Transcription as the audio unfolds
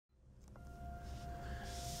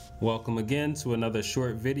Welcome again to another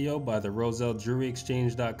short video by the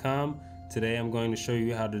RoselleJewelryExchange.com. Today I'm going to show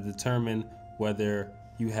you how to determine whether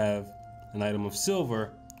you have an item of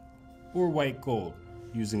silver or white gold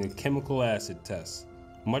using a chemical acid test.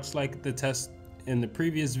 Much like the test in the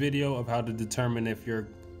previous video of how to determine if your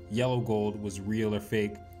yellow gold was real or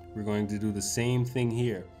fake, we're going to do the same thing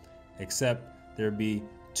here, except there'll be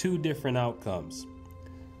two different outcomes.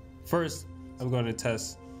 First, I'm going to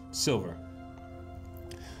test silver.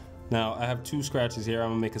 Now, I have two scratches here.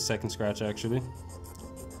 I'm gonna make a second scratch actually.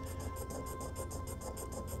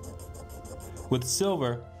 With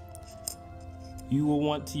silver, you will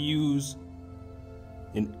want to use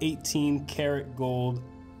an 18 karat gold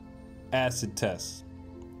acid test.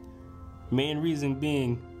 Main reason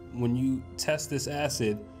being, when you test this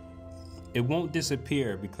acid, it won't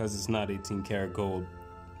disappear because it's not 18 karat gold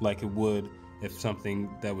like it would if something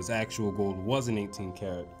that was actual gold wasn't 18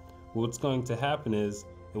 karat. What's going to happen is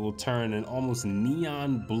it will turn an almost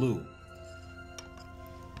neon blue.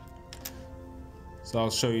 So I'll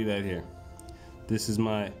show you that here. This is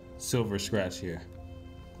my silver scratch here.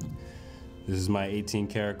 This is my 18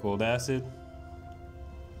 karat gold acid.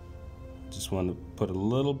 Just want to put a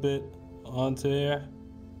little bit onto there.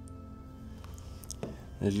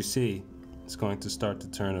 As you see, it's going to start to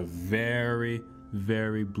turn a very,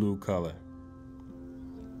 very blue color.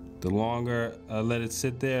 The longer I let it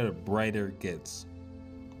sit there, the brighter it gets.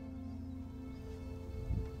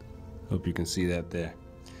 Hope you can see that there.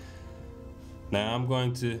 Now I'm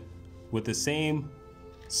going to, with the same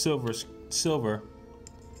silver,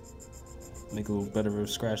 make a little better of a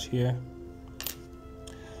scratch here.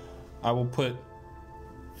 I will put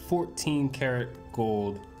 14 karat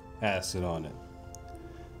gold acid on it.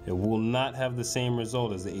 It will not have the same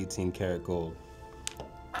result as the 18 karat gold.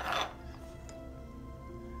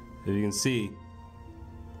 As you can see,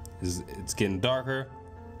 it's getting darker.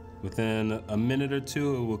 Within a minute or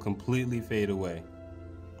two, it will completely fade away.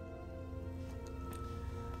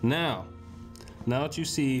 Now that you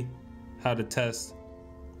see how to test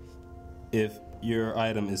if your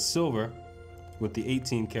item is silver with the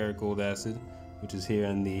 18 karat gold acid, which is here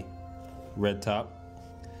in the red top,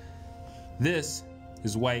 this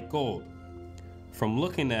is white gold. From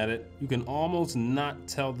looking at it, you can almost not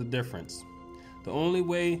tell the difference. The only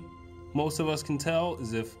way most of us can tell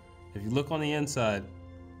is if you look on the inside,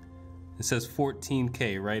 it says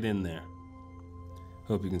 14K right in there.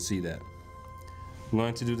 Hope you can see that. I'm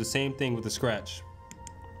going to do the same thing with the scratch.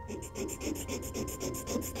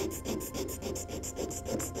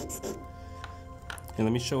 And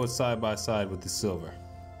let me show it side by side with the silver.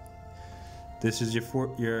 This is your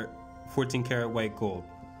 14 karat white gold.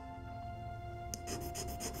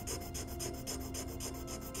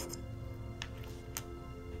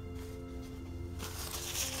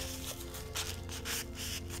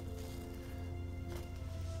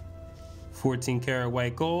 .14 karat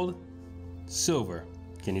white gold, silver.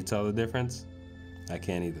 Can you tell the difference? I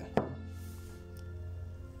can't either.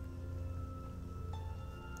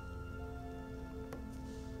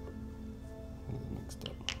 Mixed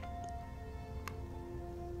up.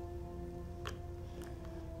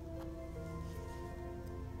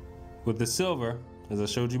 With the silver, as I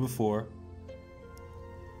showed you before,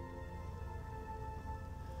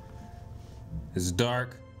 it's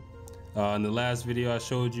dark. In the last video I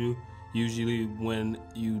showed you, usually when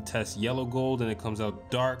you test yellow gold and it comes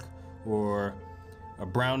out dark or a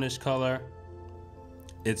brownish color,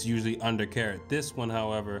 it's usually under karat. This one,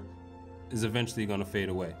 however, is eventually going to fade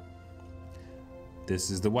away.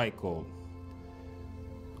 This is the white gold.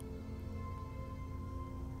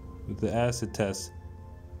 With the acid test,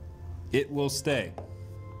 it will stay.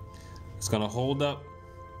 It's going to hold up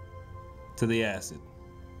to the acid.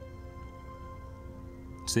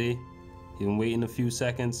 See? Even waiting a few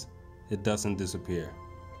seconds, it doesn't disappear.